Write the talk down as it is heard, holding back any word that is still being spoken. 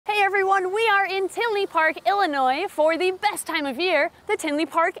everyone, we are in Tinley Park, Illinois for the best time of year, the Tinley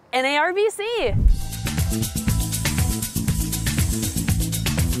Park NARBC.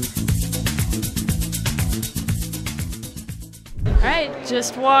 All right,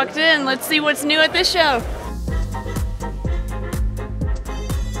 just walked in. Let's see what's new at this show.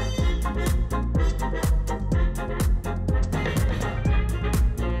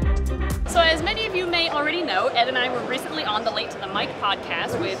 So as many of you may already know, Ed and I were recently on the Late to the Mic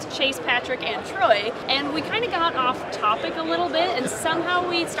podcast with Chase, Patrick, and Troy, and we kind of got off topic a little bit, and somehow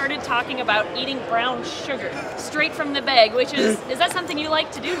we started talking about eating brown sugar straight from the bag, which is that something you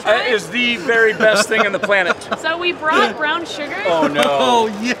like to do, Troy? It is the very best thing on the planet. So we brought brown sugar. Oh no. Oh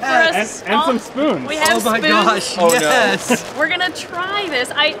yes. And some spoons. We have oh my spoons. gosh, Oh, yes. no. We're gonna try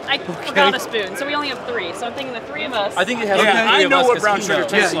this. I forgot a spoon, so we only have 3. So I'm thinking the 3 of us. I think it has Okay. the I three of know us what 'cause brown he sugar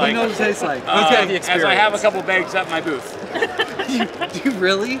knows. tastes Yeah, like. you know what it tastes like. the Okay. As I experience. have a couple bags at my booth. Do you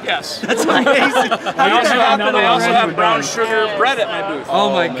really? Yes. That's amazing. I also have brown bread. sugar bread at my booth.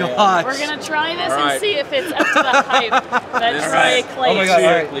 Oh my man. gosh. We're gonna try this All and right. see if it's up to the hype that Troy right. claims. Oh my God, all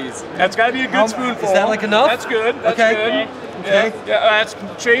right. Please. That's got to be a good spoonful. Is that like enough? That's good. That's Okay. good. Okay. Yeah, that's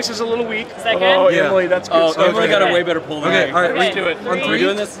Chase is a little weak. Is that good? Oh, Yeah. Emily, that's good. Oh, stuff. Emily got a Okay. way better pull than Okay, me. all right, Let's do it. On Three. Are we 3?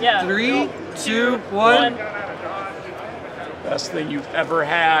 doing this? Yeah. 3, 2, 1. Best thing you've ever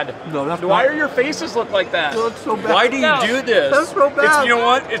had. No, that's Why not- are your faces look like that? That's so bad. Why do you No. do this? That's so bad. It's, you know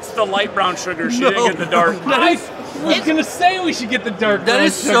what? It's the light brown sugar. She didn't get the dark. I was gonna say we should get the dark That brown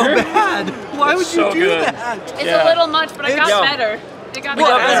is so sugar. bad. Why would so you do good. that? It's Yeah. a little much, but it got Yeah. better. It got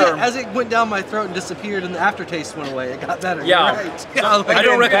Well, better. as it went down my throat and disappeared and the aftertaste went away, it got better. Yeah. You're right. Yeah, I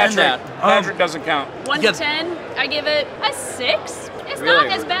don't recommend that. Patrick doesn't count. 1 Yeah. to 10, I give it a 6. It's Really?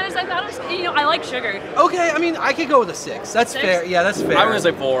 not as bad as I thought it was. You know, I like sugar. Okay, I mean, I could go with a 6. That's 6? fair. Yeah, that's fair. I'm gonna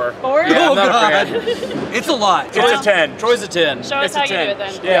say 4. 4? Yeah, Oh I'm not a God. fan. It's a lot. It's a 10. Troy's a 10. Show us It's how a you do 10. it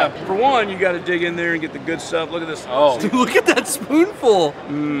then. Yeah. For one, you got to dig in there and get the good stuff. Look at this. Oh. Dude, look at that spoonful.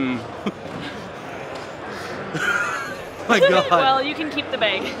 My God. Well, you can keep the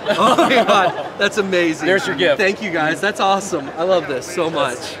bag. Oh my God. That's amazing. There's your gift. Thank you guys. That's awesome. I love this so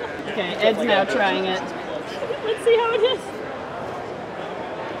much. Okay, Ed's now trying it. Let's see how it is.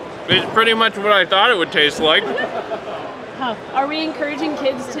 It's pretty much what I thought it would taste like. Huh. Are we encouraging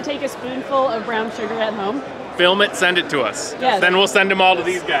kids to take a spoonful of brown sugar at home? Film it, send it to us. Yes. Then we'll send them all to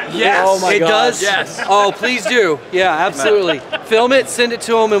these guys. Yes, Oh my it God, does. yes. Oh, please do. Yeah, absolutely. Film it, send it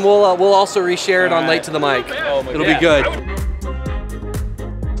to them, and we'll also reshare it on Late to the Mic. Oh my It'll God. be good.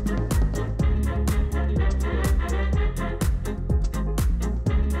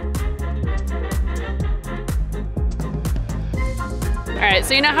 All right,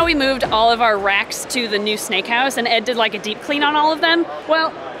 so you know how we moved all of our racks to the new snake house and Ed did like a deep clean on all of them?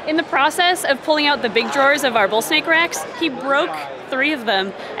 Well, in the process of pulling out the big drawers of our bull snake racks, he broke 3 of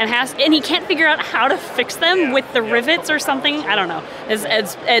them and he can't figure out how to fix them with the rivets or something. I don't know. It's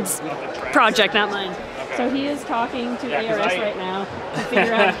Ed's project, not mine. So he is talking to ARS right now to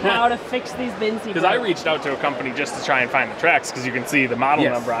figure out how to fix these bins. Because I reached out to a company just to try and find the tracks, because you can see the model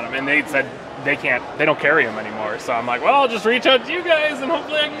number on them, and they said they don't carry them anymore. So I'm like, well, I'll just reach out to you guys and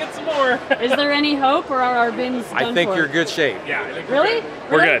hopefully I can get some more. Is there any hope, or are our bins done I think for? you're in good shape. Yeah, I think Really?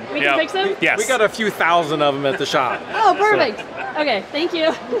 We're Really? good. We Yeah. can fix them? Yes. We got a few thousand of them at the shop. Oh, perfect. Okay, thank you.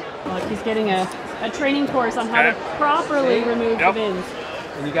 Look, he's getting a training course on how to Okay. properly remove the Yep. bins.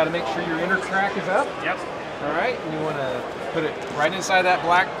 And you got to make sure your inner track is up. Yep. All right, and you want to put it right inside that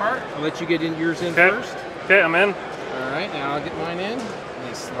black part. I'll let you get yours in Okay. first. Okay, I'm in. All right, now I'll get mine in. And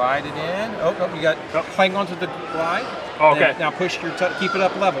you slide it in. Oh, you got hang onto the glide. Okay. Then now push your keep it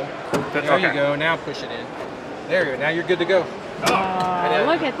up level. There you go. Now push it in. There you go. Now you're good to go. Oh,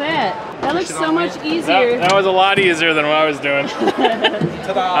 look at that. That looks it so on much in. easier. That was a lot easier than what I was doing.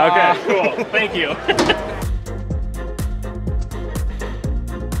 Ta-da! Okay, cool. Thank you.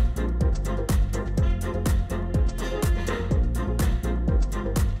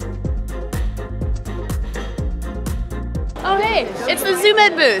 Oh, hey, it's the Zoom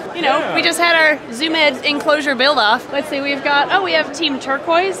Ed booth. You know, we just had our Zoom Ed enclosure build off. Let's see, we have Team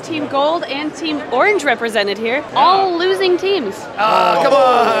Turquoise, Team Gold, and Team Orange represented here. All losing teams. Come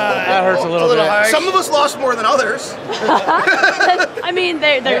on. That hurts a little bit. Some of us lost more than others. I mean,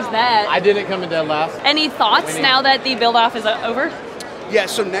 there's that. I didn't come in dead last. Any thoughts now that the build off is over? Yeah,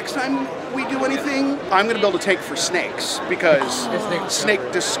 so next time we do anything, I'm going to build a tank for snakes because snake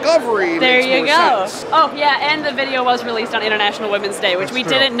discovery There makes you more go. sense. Oh yeah, and the video was released on International Women's Day, which we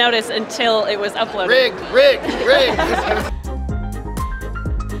didn't notice until it was uploaded. Rig.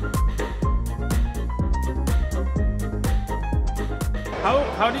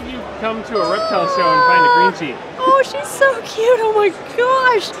 How did you come to a reptile show and find a green sheet? Oh, she's so cute. Oh my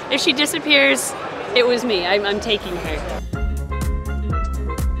gosh. If she disappears, it was me. I'm taking her.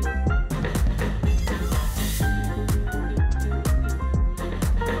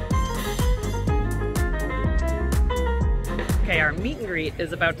 Okay, our meet and greet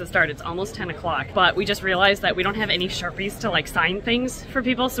is about to start. It's almost 10 o'clock, but we just realized that we don't have any Sharpies to like sign things for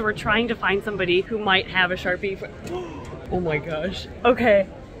people, so we're trying to find somebody who might have a Sharpie. Oh my gosh. Okay,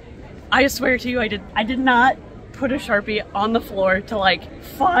 I swear to you, I did not put a Sharpie on the floor to like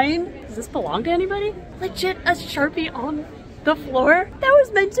find. Does this belong to anybody? Legit, a Sharpie on the floor? That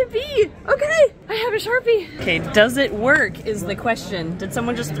was meant to be. Okay, I have a Sharpie. Okay, does it work is the question. Did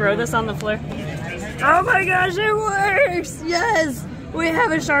someone just throw this on the floor? Oh my gosh, it works! Yes! We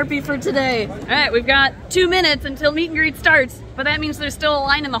have a Sharpie for today. All right, we've got 2 minutes until meet and greet starts, but that means there's still a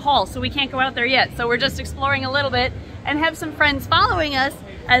line in the hall, so we can't go out there yet. So we're just exploring a little bit and have some friends following us,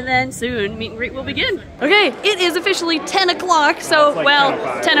 and then soon meet and greet will begin. Okay, it is officially 10 o'clock, so, like well,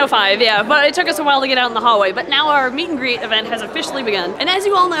 10:05. 10:05, yeah, but it took us a while to get out in the hallway, but now our meet and greet event has officially begun. And as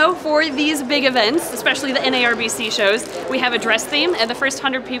you all know, for these big events, especially the NARBC shows, we have a dress theme, and the first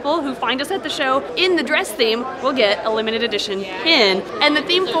 100 people who find us at the show in the dress theme will get a limited edition pin. And the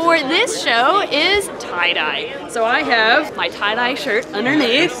theme for this show is tie-dye. So I have my tie-dye shirt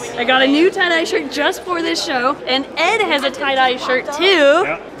underneath. I got a new tie-dye shirt just for this show, and Ed has a tie-dye shirt too.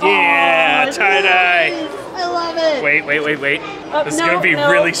 Yep. Yeah, Oh, tie-dye. nice. I love it. Wait. This is no, gonna be no.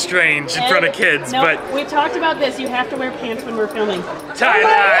 really strange in front of kids, no, but we talked about this. You have to wear pants when we're filming.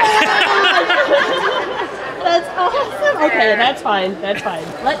 tie-dye. That's awesome. Okay, that's fine. That's fine.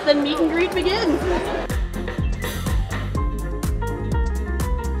 Let the meet and greet begin.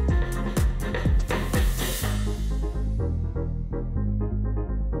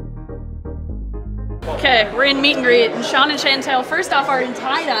 Okay, we're in meet and greet, and Sean and Chantel first off are in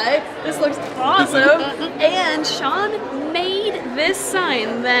tie-dye. This looks awesome. And Sean made this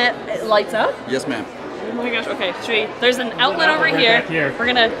sign that lights up. Yes, ma'am. Oh my gosh, okay, there's an outlet over here. back here. We're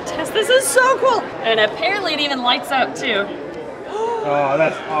gonna test, this is so cool. And apparently it even lights up too. Oh,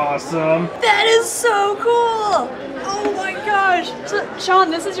 that's awesome. That is so cool. Oh my gosh. So, Sean,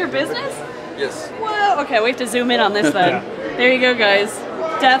 this is your business? Yes. Wow, okay, we have to zoom in on this then. There you go, guys.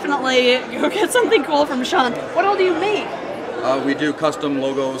 Definitely go get something cool from Sean. What all do you make? We do custom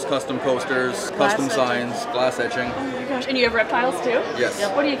logos, custom posters, custom signs, glass etching. Oh my gosh, and you have reptiles too? Yes.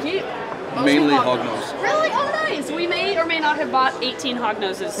 What do you keep? Mainly hognose. Really? Oh, nice. We may or may not have bought 18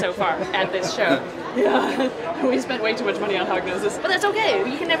 hognoses so far at this show. Yeah, we spent way too much money on hognoses, but that's okay.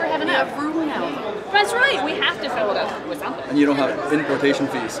 You can never have enough. We have room now. That's right. We have to fill it up with something. And you don't have importation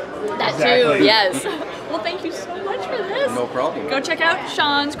fees. That Exactly. too. Yes. Well, thank you so much for this. No problem. Go check out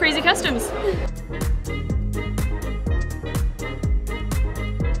Sean's Crazy Customs.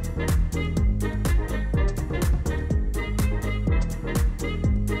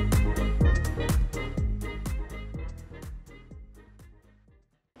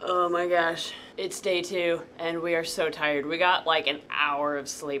 Oh my gosh, it's day 2 and we are so tired. We got like an hour of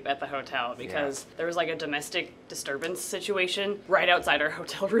sleep at the hotel because there was like a domestic disturbance situation right outside our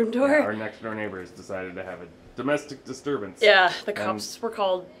hotel room door. Our next door neighbors decided to have a domestic disturbance. Yeah, the cops were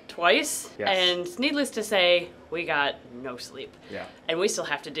called twice, Yes. and needless to say, we got no sleep. Yeah. And we still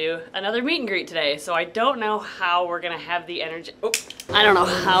have to do another meet and greet today, so I don't know how we're gonna have the energy. Oh, I don't know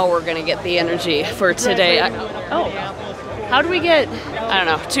how we're gonna get the energy for today. How do we get, I don't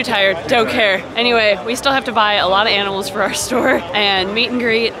know, too tired, don't care. Anyway, we still have to buy a lot of animals for our store and meet and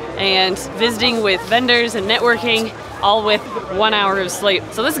greet and visiting with vendors and networking, all with 1 hour of sleep.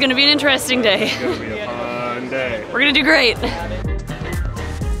 So this is gonna be an interesting day. It's gonna be a fun day. We're gonna do great.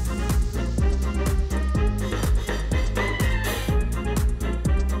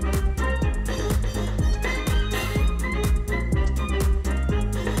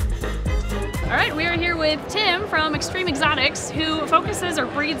 All right, we are here with Tim from Extreme Exotics, who focuses or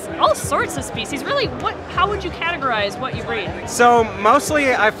breeds all sorts of species. Really, how would you categorize what you breed? So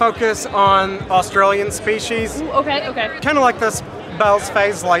mostly I focus on Australian species, Ooh, okay. kind of like this Bell's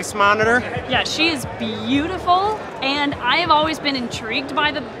Phase lace monitor. Yeah, she is beautiful, and I have always been intrigued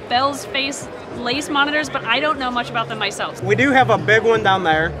by the Bell's Face lace monitors, but I don't know much about them myself. We do have a big one down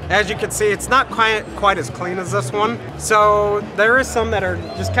there. As you can see, it's not quite as clean as this one. So there is some that are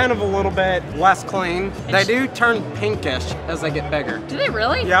just kind of a little bit less clean. They do turn pinkish as they get bigger. Do they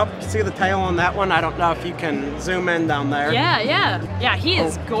really? Yep, see the tail on that one? I don't know if you can zoom in down there. Yeah, he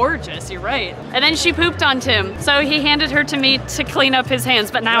is gorgeous, you're right. And then she pooped on Tim, so he handed her to me to clean up his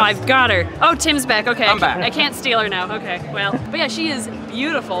hands, but now I've got her. Oh, Tim's back, okay. I'm back. I can't steal her now, okay, well. But yeah, she is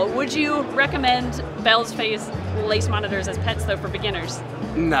beautiful. Would you recommend Bell's Face lace monitors as pets though for beginners?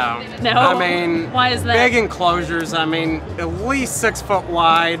 No. No? I mean, Why is that? Big enclosures, I mean, at least 6 foot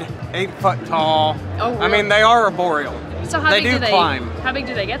wide, 8 foot tall. Oh, I really? mean, they are arboreal. So how they big do do they climb. How big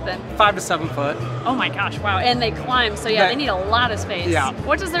do they get then? 5 to 7 foot. Oh my gosh, wow. And they climb, so yeah, they need a lot of space. Yeah.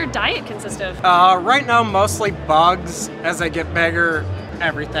 What does their diet consist of? Right now, mostly bugs. As they get bigger,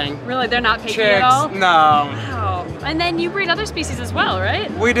 everything. Really, they're not picky Chicks, at all? no. Wow. And then you breed other species as well,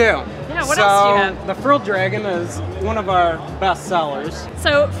 right? We do. Yeah, what else do you have? The frilled dragon is one of our best sellers.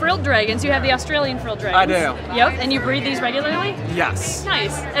 So frilled dragons, you have the Australian frilled dragons. I do. Yep, and you breed these regularly? Yes.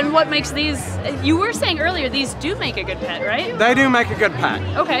 Nice. And what makes these, you were saying earlier, these do make a good pet, right? They do make a good pet.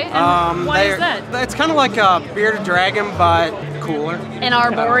 Okay, and why is that? It's kind of like a bearded dragon, but cooler. An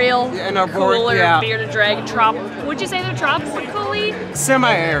arboreal, cooler yeah. bearded dragon, would you say they're tropically?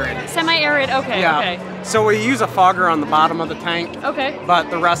 Semi-arid. Semi-arid, okay, Yeah. okay. So we use a fogger on the bottom of the tank. Okay. But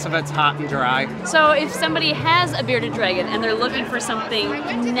the rest of it's hot and dry. So if somebody has a bearded dragon and they're looking for something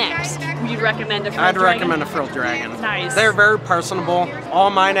next, you'd recommend a frilled dragon? I'd recommend a frilled dragon. Nice. They're very personable. All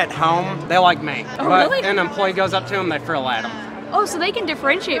mine at home, they like me. Oh, but really? an employee goes up to them, they frill at them. Oh, so they can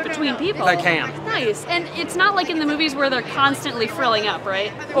differentiate between people. They can. Nice. And it's not like in the movies where they're constantly frilling up,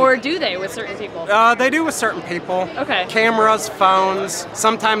 right? Or do they with certain people? They do with certain people. Okay. Cameras, phones,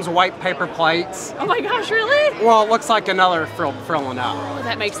 sometimes white paper plates. Oh my gosh, really? Well, it looks like another frilling up. Oh,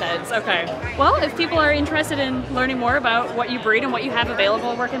 that makes sense. Okay. Well, if people are interested in learning more about what you breed and what you have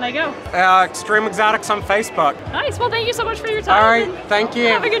available, where can they go? Extreme Exotics on Facebook. Nice. Well, thank you so much for your time. All right. Thank you.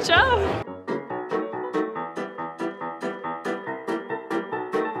 Have a good show.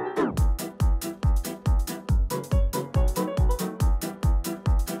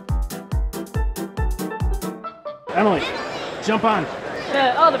 Emily, jump on.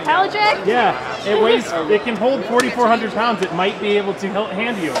 The pallet jack? Yeah, it weighs, it can hold 4,400 pounds. It might be able to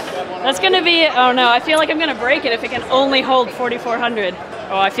hand you. That's gonna be, oh no, I feel like I'm gonna break it if it can only hold 4,400.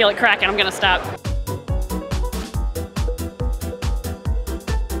 Oh, I feel it cracking, I'm gonna stop.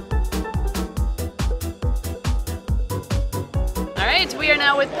 All right, we are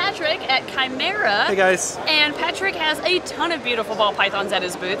now with Patrick at Chimera. Hey guys. And Patrick has a ton of beautiful ball pythons at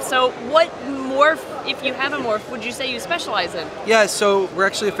his booth. So what morph, if you have a morph, would you say you specialize in? Yeah, so we're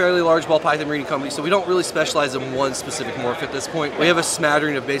actually a fairly large ball python breeding company, so we don't really specialize in one specific morph at this point. We have a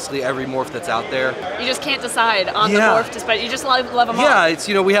smattering of basically every morph that's out there. You just can't decide on the morph, despite you just love them all. Yeah, it's,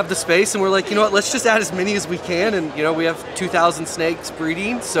 you know, we have the space and we're like, you know what, let's just add as many as we can, and you know, we have 2,000 snakes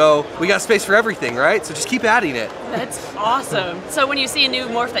breeding, so we got space for everything, right? So just keep adding it. That's awesome. So when you see a new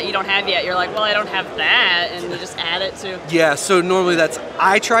morph that you don't have yet, you're like, well, I don't have that, and you just add it to... Yeah, so normally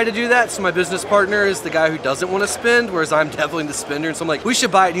I try to do that, so my business partner is the guy who doesn't want to spend, whereas I'm definitely the spender, and so I'm like, we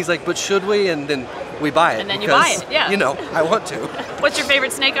should buy it, and he's like, but should we? And then we buy it. And then because, you buy it, yeah. You know, I want to. What's your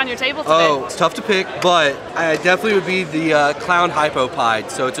favorite snake on your table today? Oh, it's tough to pick, but I definitely would be the clown hypopide.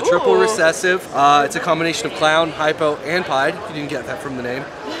 So it's a triple recessive. It's a combination of clown, hypo, and pied, if you didn't get that from the name.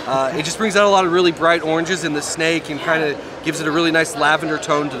 It just brings out a lot of really bright oranges in the snake and kind of gives it a really nice lavender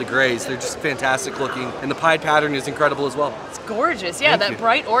tone to the grays. They're just fantastic looking, and the pied pattern is incredible as well. It's gorgeous, yeah, that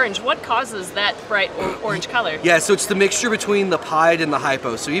bright orange. What causes that bright orange color? Yeah, so it's the mixture between the pied and the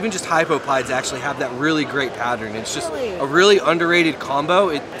hypo. So even just hypopides actually have that really great pattern. It's just a really underrated combo.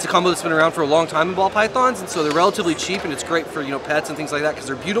 It's a combo that's been around for a long time in ball pythons, and so they're relatively cheap, and it's great for, you know, pets and things like that because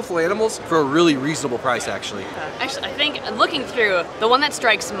they're beautiful animals for a really reasonable price, actually. Actually, I think looking through, the one that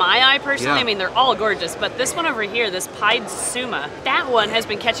strikes my eye personally, I mean, they're all gorgeous, but this one over here, this pied Suma, that one has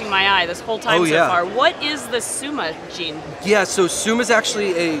been catching my eye this whole time so far. What is the Suma gene? Yeah, so Suma is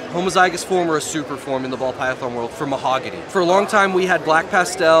actually a homozygous form or a super form in the ball python world for mahogany. For a long time, we had black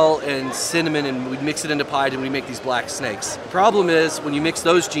pastel and cinnamon, and we'd mix it into pied, and we make these black snakes. The problem is, when you mix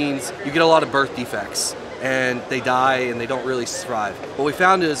those genes, you get a lot of birth defects, and they die and they don't really thrive. What we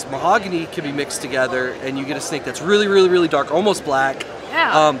found is mahogany can be mixed together, and you get a snake that's really, really, really dark, almost black,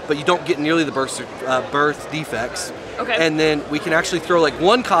 but you don't get nearly the birth defects. Okay. And then we can actually throw like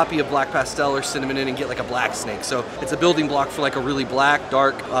one copy of black pastel or cinnamon in and get like a black snake. So it's a building block for like a really black,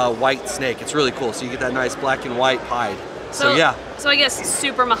 dark, white snake. It's really cool. So you get that nice black and white pied. So yeah. So I guess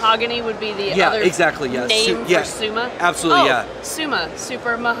super mahogany would be the other name for Suma? Absolutely, Suma,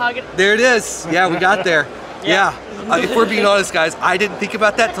 super mahogany. There it is. Yeah, we got there. Yeah. If we're being honest, guys, I didn't think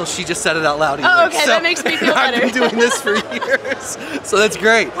about that till she just said it out loud. Oh, okay, that makes me feel better. I've been doing this for years, so that's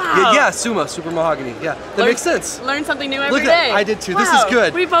great. Wow. Yeah, Suma, super mahogany. Yeah, that makes sense. Learn something new every Look day. I did too. Wow. This is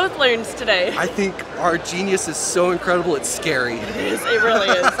good. We both learned today. I think our genius is so incredible, it's scary. It is. It really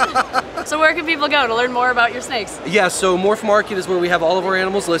is. So where can people go to learn more about your snakes? Yeah, so Morph Market is where we have all of our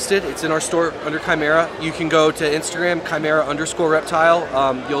animals listed. It's in our store under Chimera. You can go to Instagram,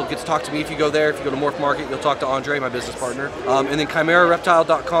 Chimera_reptile. You'll get to talk to me if you go there. If you go to Morph Market, you'll talk to Andre, my business business partner. And then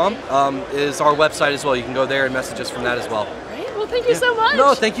chimerareptile.com is our website as well. You can go there and message us from that as well. Great. Well, thank you so much.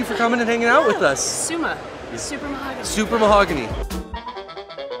 No, thank you for coming and hanging out with us. Suma. Super mahogany. Super mahogany.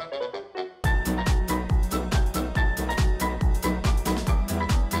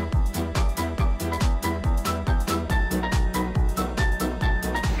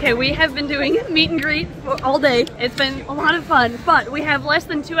 Okay, we have been doing meet and greet all day. It's been a lot of fun, but we have less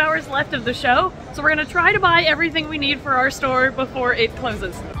than 2 hours left of the show, so we're gonna try to buy everything we need for our store before it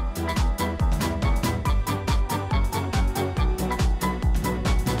closes.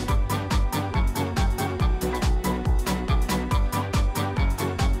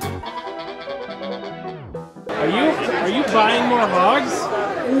 Are you buying more hogs?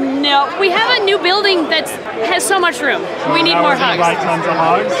 No, we have a new building that has so much room. We need more hogs. Buy tons of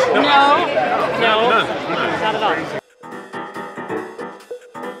hogs? No, not at all.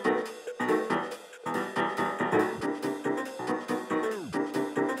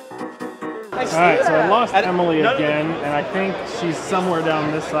 Alright, so I lost Emily again, and I think she's somewhere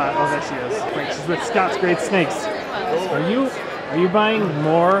down this side. Oh, there she is. Wait, she's with Scott's Great Snakes. Are you buying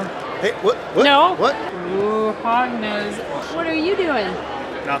more? Hey, what? No. What? Ooh, hognose. What are you doing?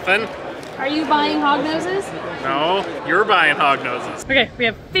 Nothing. Are you buying hognoses? No, you're buying hognoses. Okay, we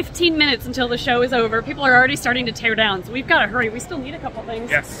have 15 minutes until the show is over. People are already starting to tear down, so we've got to hurry. We still need a couple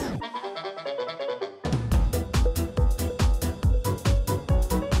things. Yes.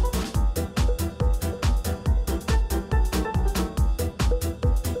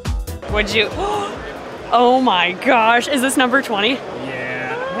 Would you? Oh my gosh, is this number 20?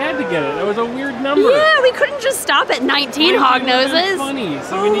 I had to get it. That was a weird number. Yeah, we couldn't just stop at 19 hognoses. 20,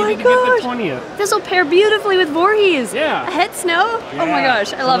 so we needed to get the 20th. This will pair beautifully with Voorhees. Yeah. A het snow? Yeah. Oh my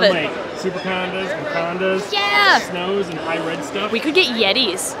gosh, I love it. Like super condas and condas. Yeah. Snows and high red stuff. We could get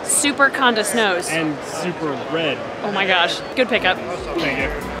Yetis, super conda snows. And super red. Oh my gosh, good pickup. Thank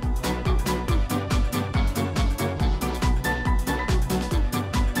you.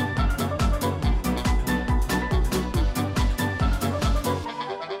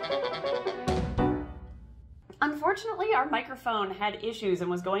 Unfortunately, our microphone had issues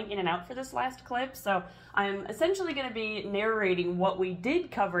and was going in and out for this last clip, so I'm essentially going to be narrating what we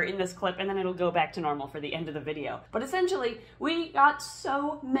did cover in this clip, and then it'll go back to normal for the end of the video. But essentially, we got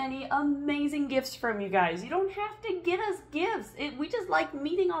so many amazing gifts from you guys. You don't have to get us gifts. We just like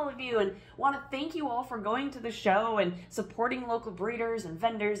meeting all of you and want to thank you all for going to the show and supporting local breeders and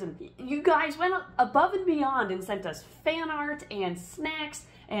vendors. And you guys went above and beyond and sent us fan art and snacks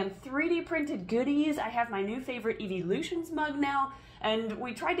and 3D printed goodies. I have my new favorite Evolutions mug now, and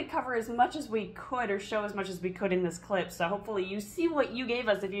we tried to cover as much as we could or show as much as we could in this clip, so hopefully you see what you gave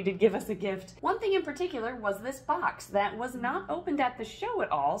us if you did give us a gift. One thing in particular was this box that was not opened at the show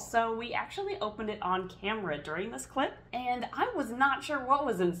at all, so we actually opened it on camera during this clip, and I was not sure what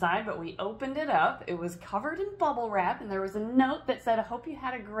was inside, but we opened it up. It was covered in bubble wrap, and there was a note that said, "I hope you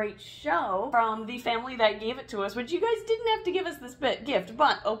had a great show," from the family that gave it to us, which you guys didn't have to give us this gift,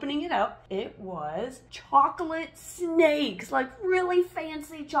 but opening it up, it was chocolate snakes, like really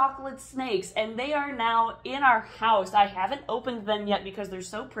fancy chocolate snakes, and they are now in our house. I haven't opened them yet because they're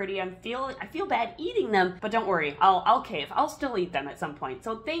so pretty. I feel bad eating them, but don't worry, I'll cave. I'll still eat them at some point.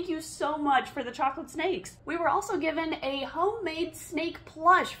 So thank you so much for the chocolate snakes. We were also given a homemade snake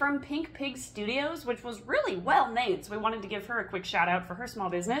plush from Pink Pig Studios, which was really well made, so we wanted to give her a quick shout out for her small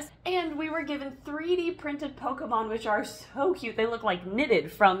business. And we were given 3D printed Pokemon, which are so cute. They look like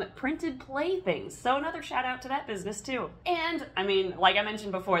knitted from printed playthings. So another shout out to that business too. And I mean, like I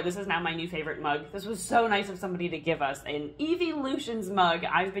mentioned before, this is now my new favorite mug. This was so nice of somebody to give us an Evolutions mug.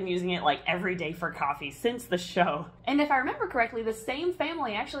 I've been using it like every day for coffee since the show. And if I remember correctly, the same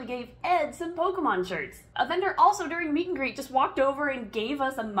family actually gave Ed some Pokemon shirts. A vendor also during meet and greet just walked over and gave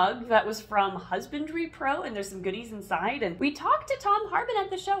us a mug that was from Husbandry Pro, and there's some goodies inside. And we talked to Tom Harbin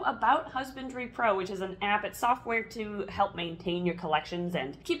at the show about Husbandry Pro, which is an app. It's software to help maintain your collections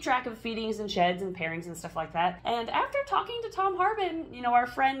and keep track of feedings and sheds and pairings and stuff like that. And after talking to Tom Harbin, you know, our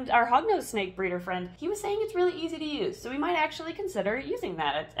hognose snake breeder friend, he was saying it's really easy to use, so we might actually consider using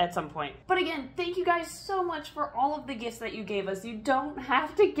that at some point. But again, thank you guys so much for all of the gifts that you gave us. You don't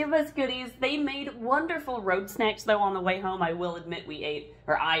have to give us goodies. They made wonderful road snacks though on the way home. I will admit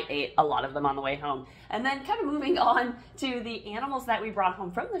I ate a lot of them on the way home. And then kind of moving on to the animals that we brought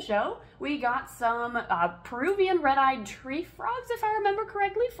home from the show, we got some Peruvian red-eyed tree frogs, if I remember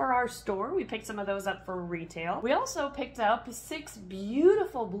correctly, for our store. We picked some of those up for retail. We also picked up 6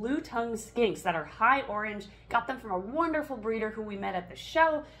 beautiful blue-tongued skinks that are high orange. Got them from a wonderful breeder who we met at the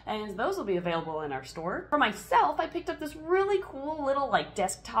show, and those will be available in our store. For myself, I picked up this really cool little like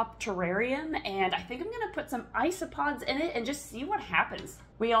desktop terrarium, and I think I'm gonna put some isopods in it and just see what happens.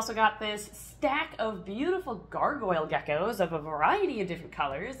 We also got this stack of beautiful gargoyle geckos of a variety of different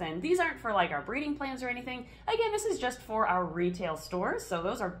colors, and these aren't for like our breeding plans or anything. Again, this is just for our retail stores, so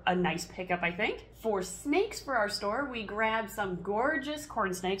those are a nice pickup, I think. For snakes for our store, we grabbed some gorgeous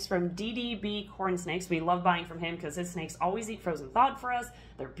corn snakes from DDB Corn Snakes. We love buying from him because his snakes always eat frozen thawed for us.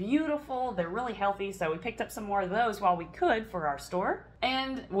 They're beautiful, they're really healthy, so we picked up some more of those while we could for our store.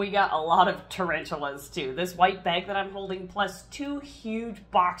 And we got a lot of tarantulas too. This white bag that I'm holding plus 2 huge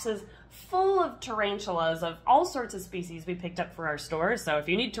boxes full of tarantulas of all sorts of species we picked up for our store. So if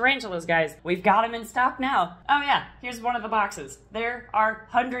you need tarantulas, guys, we've got them in stock now. Oh yeah, here's one of the boxes. There are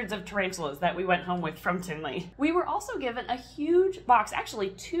hundreds of tarantulas that we went home with from Tinley. We were also given a huge box,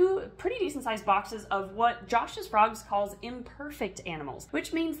 actually 2 pretty decent sized boxes of what Josh's Frogs calls imperfect animals,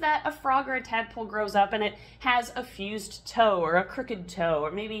 which means that a frog or a tadpole grows up and it has a fused toe or a crooked toe,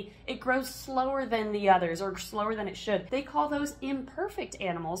 or maybe it grows slower than the others or slower than it should. They call those imperfect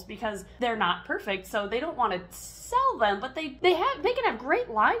animals because they're not perfect, so they don't want to sell them, but they can have great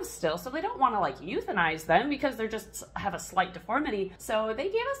lives still, so they don't want to like euthanize them because they're just have a slight deformity. So they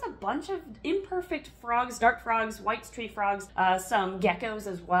gave us a bunch of imperfect frogs, dart frogs, white tree frogs, some geckos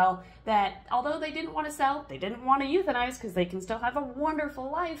as well, that although they didn't want to sell, they didn't want to euthanize because they can still have a wonderful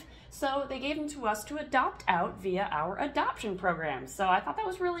life, so they gave them to us to adopt out via our adoption program. So I thought that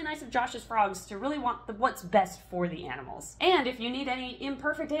was really nice of Josh's Frogs to really want what's best for the animals. And if you need any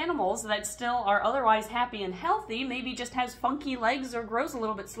imperfect animals that still are otherwise happy and healthy, maybe just has funky legs or grows a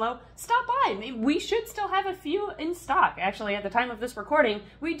little bit slow, stop by. Maybe we should still have a few in stock. Actually, at the time of this recording,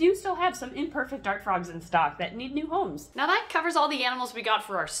 we do still have some imperfect dart frogs in stock that need new homes. Now that covers all the animals we got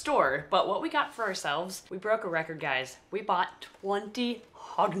for our store, but what we got for ourselves, we broke a record, guys. We bought 20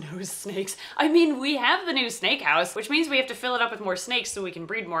 hognose snakes. I mean, we have the new snake house, which means we have to fill it up with more snakes so we can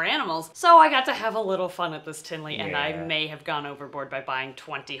breed more animals. So I got to have a little fun at this Tinley, and I may have gone overboard by buying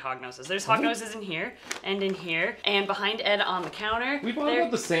 20 hognoses. There's hognoses in here, and behind Ed on the counter. We bought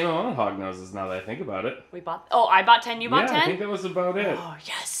about the same amount of hognoses now that I think about it. We bought, oh, I bought 10, you bought 10? Yeah, I think that was about it. Oh,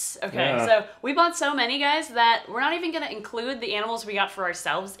 yes. Okay, so we bought so many, guys, that we're not even gonna include the animals we got for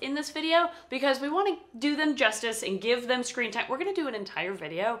ourselves in this video because we want to do them justice and give them screen time. We're gonna do an entire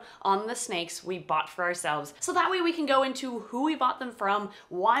video on the snakes we bought for ourselves, so that way we can go into who we bought them from,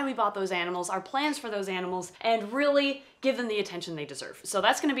 why we bought those animals, our plans for those animals, and really give them the attention they deserve. So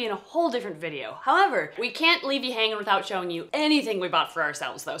that's gonna be in a whole different video. However, we can't leave you hanging without showing you anything we bought for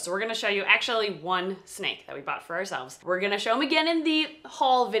ourselves though. So we're gonna show you actually one snake that we bought for ourselves. We're gonna show him again in the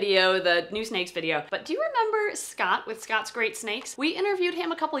haul video, the new snakes video. But do you remember Scott with Scott's Great Snakes? We interviewed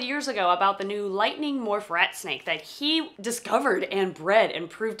him a couple years ago about the new lightning morph rat snake that he discovered and bred and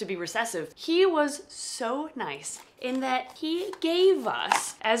proved to be recessive. He was so nice in that he gave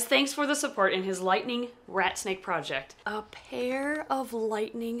us, as thanks for the support in his lightning rat snake project, a pair of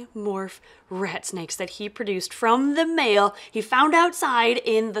lightning morph rat snakes that he produced from the male he found outside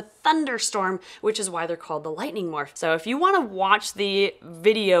in the thunderstorm, which is why they're called the lightning morph. So if you want to watch the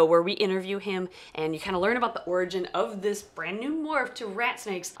video where we interview him and you kind of learn about the origin of this brand new morph to rat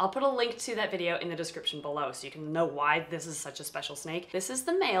snakes, I'll put a link to that video in the description below so you can know why this is such a special snake. This is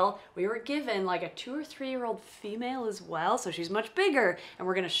the male. We were given like a 2 or 3 year old female as well, so she's much bigger, and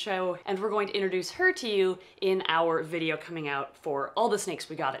we're going to introduce her to you in our video coming out for all the snakes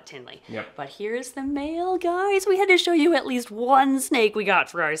we got at Tinley. Yep. But here's the male, guys. We had to show you at least one snake we got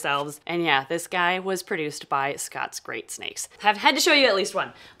for ourselves, and yeah, this guy was produced by Scott's Great Snakes. I've had to show you at least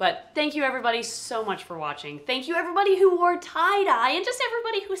one, but thank you everybody so much for watching. Thank you everybody who wore tie-dye, and just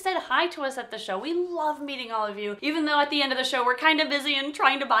everybody who said hi to us at the show. We love meeting all of you, even though at the end of the show we're kind of busy and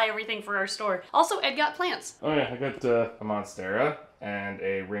trying to buy everything for our store. Also, Ed got plants. Oh yeah, I got a Monstera and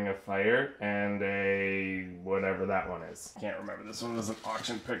a Ring of Fire and a whatever that one is. Can't remember. This one was an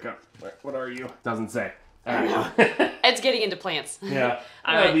auction pickup. What are you? Doesn't say. I don't know. Ed's getting into plants. Yeah.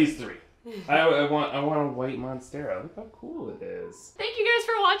 Right. These 3. I want a white Monstera. Look how cool it is. Thank you guys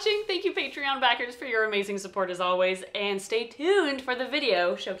for watching. Thank you Patreon backers for your amazing support as always. And stay tuned for the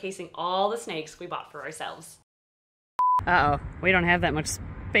video showcasing all the snakes we bought for ourselves. Uh-oh. We don't have that much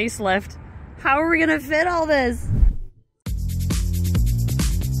space left. How are we gonna fit all this?